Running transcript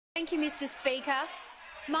Thank you, Mr. Speaker.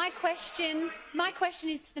 My question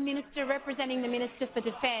is to the Minister representing the Minister for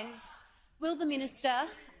Defence. Will the Minister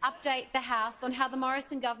update the House on how the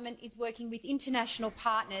Morrison government is working with international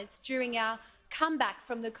partners during our comeback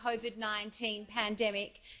from the COVID-19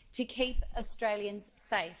 pandemic to keep Australians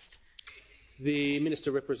safe? The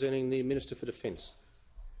Minister representing the Minister for Defence.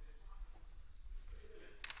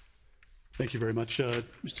 Thank you very much,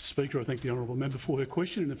 Mr. Speaker. I thank the honourable member for her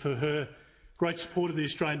question and for her great support of the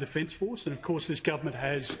Australian Defence Force. And of course, this government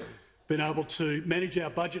has been able to manage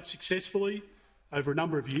our budget successfully over a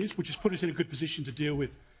number of years, which has put us in a good position to deal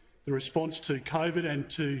with the response to COVID and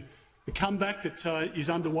to the comeback that is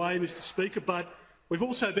underway, Mr. Speaker. But we've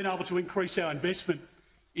also been able to increase our investment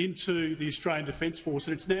into the Australian Defence Force,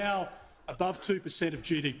 and it's now above 2% of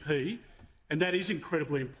GDP, and that is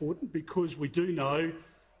incredibly important because we do know,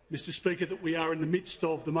 Mr. Speaker, that we are in the midst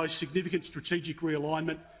of the most significant strategic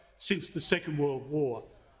realignment since the Second World War.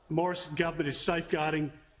 The Morrison government is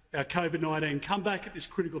safeguarding our COVID-19 comeback at this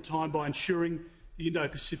critical time by ensuring the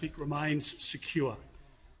Indo-Pacific remains secure.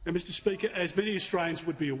 Now, Mr. Speaker, as many Australians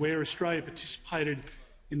would be aware, Australia participated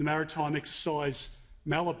in the maritime exercise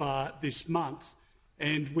Malabar this month,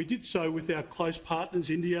 and we did so with our close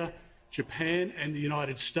partners India, Japan and the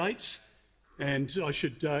United States. And I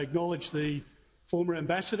should acknowledge the former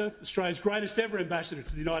ambassador, Australia's greatest ever ambassador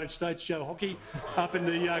to the United States, Joe Hockey, up in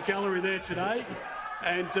the gallery there today.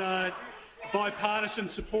 And bipartisan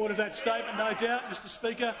support of that statement, no doubt, Mr.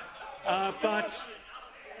 Speaker. But,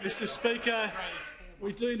 Mr. Speaker,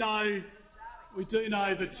 we do know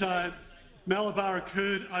that Malabar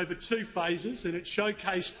occurred over 2 phases, and it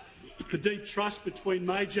showcased the deep trust between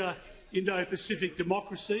major Indo-Pacific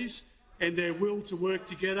democracies and their will to work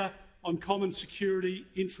together on common security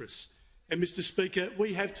interests. And, Mr. Speaker,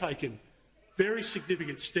 we have taken very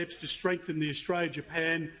significant steps to strengthen the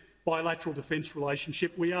Australia-Japan bilateral defence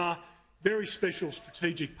relationship. We are very special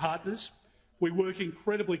strategic partners. We work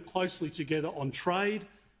incredibly closely together on trade,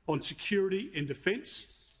 on security and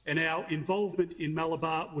defence, and our involvement in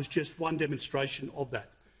Malabar was just one demonstration of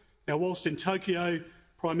that. Now, whilst in Tokyo,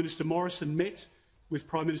 Prime Minister Morrison met with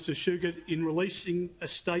Prime Minister Suga in releasing a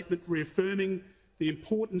statement reaffirming the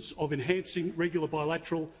importance of enhancing regular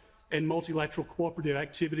bilateral and multilateral cooperative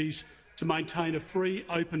activities to maintain a free,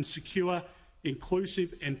 open, secure,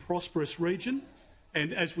 inclusive and prosperous region.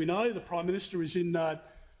 And as we know, the Prime Minister is in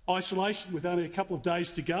isolation with only a couple of days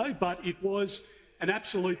to go, but it was an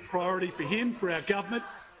absolute priority for him, for our government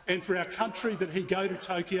and for our country that he go to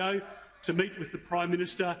Tokyo to meet with the Prime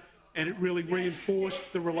Minister, and it really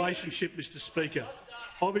reinforced the relationship, Mr. Speaker.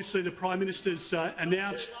 Obviously, the Prime Minister's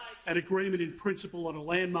announced an agreement in principle on a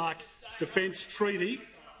landmark defence treaty,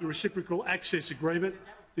 the Reciprocal Access Agreement.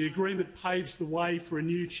 The agreement paves the way for a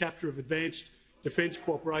new chapter of advanced defence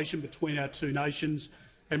cooperation between our 2 nations.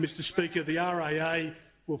 And, Mr. Speaker, the RAA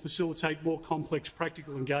will facilitate more complex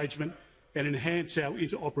practical engagement and enhance our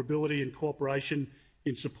interoperability and cooperation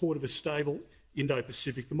in support of a stable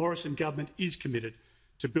Indo-Pacific. The Morrison government is committed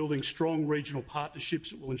to building strong regional partnerships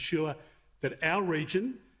that will ensure that our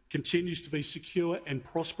region continues to be secure and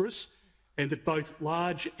prosperous, and that both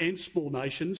large and small nations